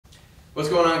What's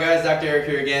going on, guys? Dr. Eric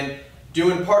here again,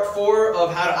 doing part 4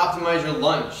 of how to optimize your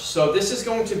lunge. So this is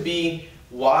going to be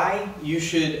why you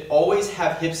should always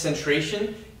have hip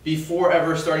centration before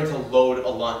ever starting to load a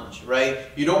lunge, right?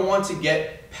 You don't want to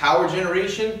get power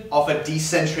generation off a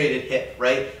decentrated hip,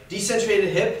 right?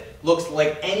 Decentrated hip looks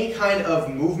like any kind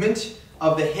of movement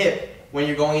of the hip when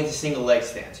you're going into single leg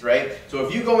stance, right? So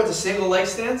if you go into single leg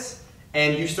stance,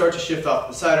 and you start to shift off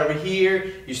the side over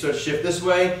here, you start to shift this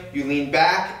way, you lean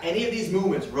back, any of these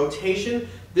movements, rotation,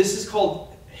 this is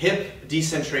called hip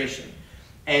decentration.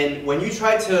 And when you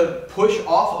try to push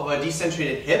off of a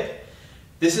decentrated hip,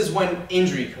 this is when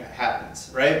injury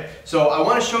happens, right? So I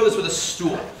want to show this with a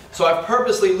stool. So I've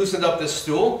purposely loosened up this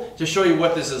stool to show you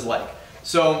what this is like.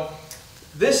 So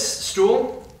this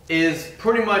stool is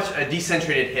pretty much a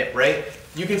decentrated hip, right?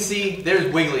 You can see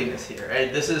there's wiggliness here,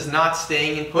 right? This is not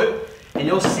staying in put. And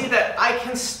you'll see that I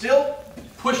can still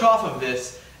push off of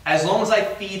this as long as I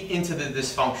feed into the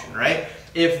dysfunction, right?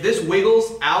 If this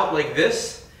wiggles out like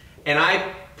this, and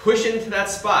I push into that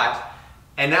spot,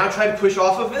 and now try to push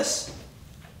off of this,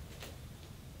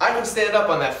 I can stand up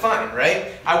on that fine,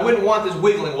 right? I wouldn't want this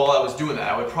wiggling while I was doing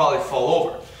that. I would probably fall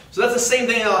over. So that's the same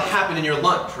thing that'll happen in your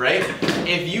lunge, right?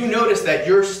 If you notice that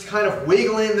you're kind of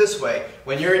wiggling this way,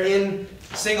 when you're in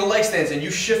single leg stance and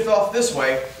you shift off this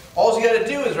way, all you got to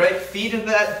do is, right, feed into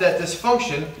that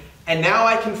dysfunction, and now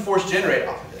I can force generate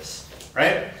off of this,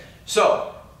 right?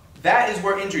 So that is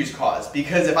where injuries cause,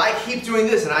 because if I keep doing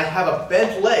this and I have a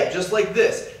bent leg just like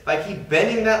this, if I keep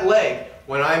bending that leg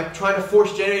when I'm trying to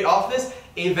force generate off this,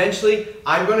 eventually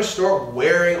I'm going to start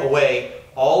wearing away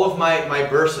all of my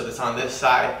bursa that's on this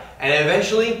side, and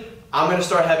eventually I'm going to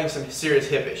start having some serious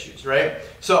hip issues, right?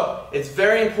 So it's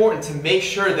very important to make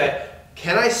sure that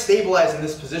can I stabilize in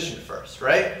this position first,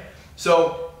 right?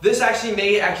 So this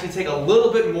may take a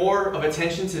little bit more of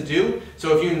attention to do.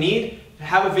 So if you need to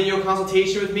have a video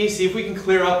consultation with me, see if we can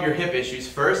clear up your hip issues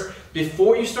first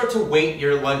before you start to weight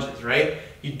your lunges, right?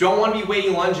 You don't want to be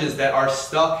weighting lunges that are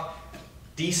stuck,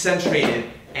 decentrated,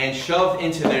 and shoved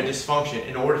into their dysfunction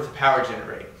in order to power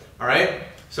generate, all right?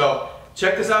 So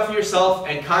check this out for yourself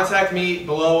and contact me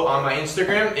below on my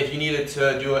Instagram if you needed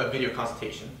to do a video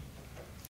consultation.